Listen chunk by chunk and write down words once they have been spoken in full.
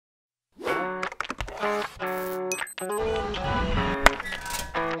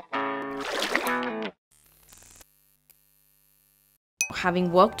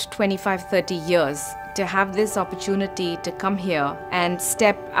Having worked 25, 30 years, to have this opportunity to come here and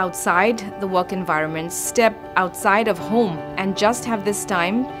step outside the work environment, step outside of home, and just have this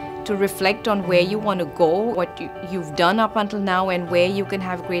time to reflect on where you want to go, what you've done up until now, and where you can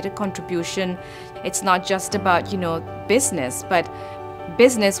have greater contribution. It's not just about, business, but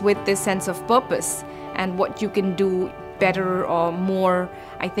business with this sense of purpose, and what you can do better or more,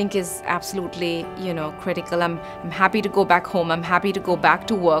 I think is absolutely, critical. I'm happy to go back home. I'm happy to go back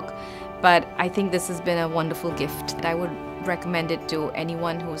to work. But I think this has been a wonderful gift. I would recommend it to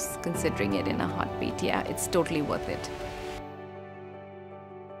anyone who's considering it in a heartbeat. Yeah, it's totally worth it.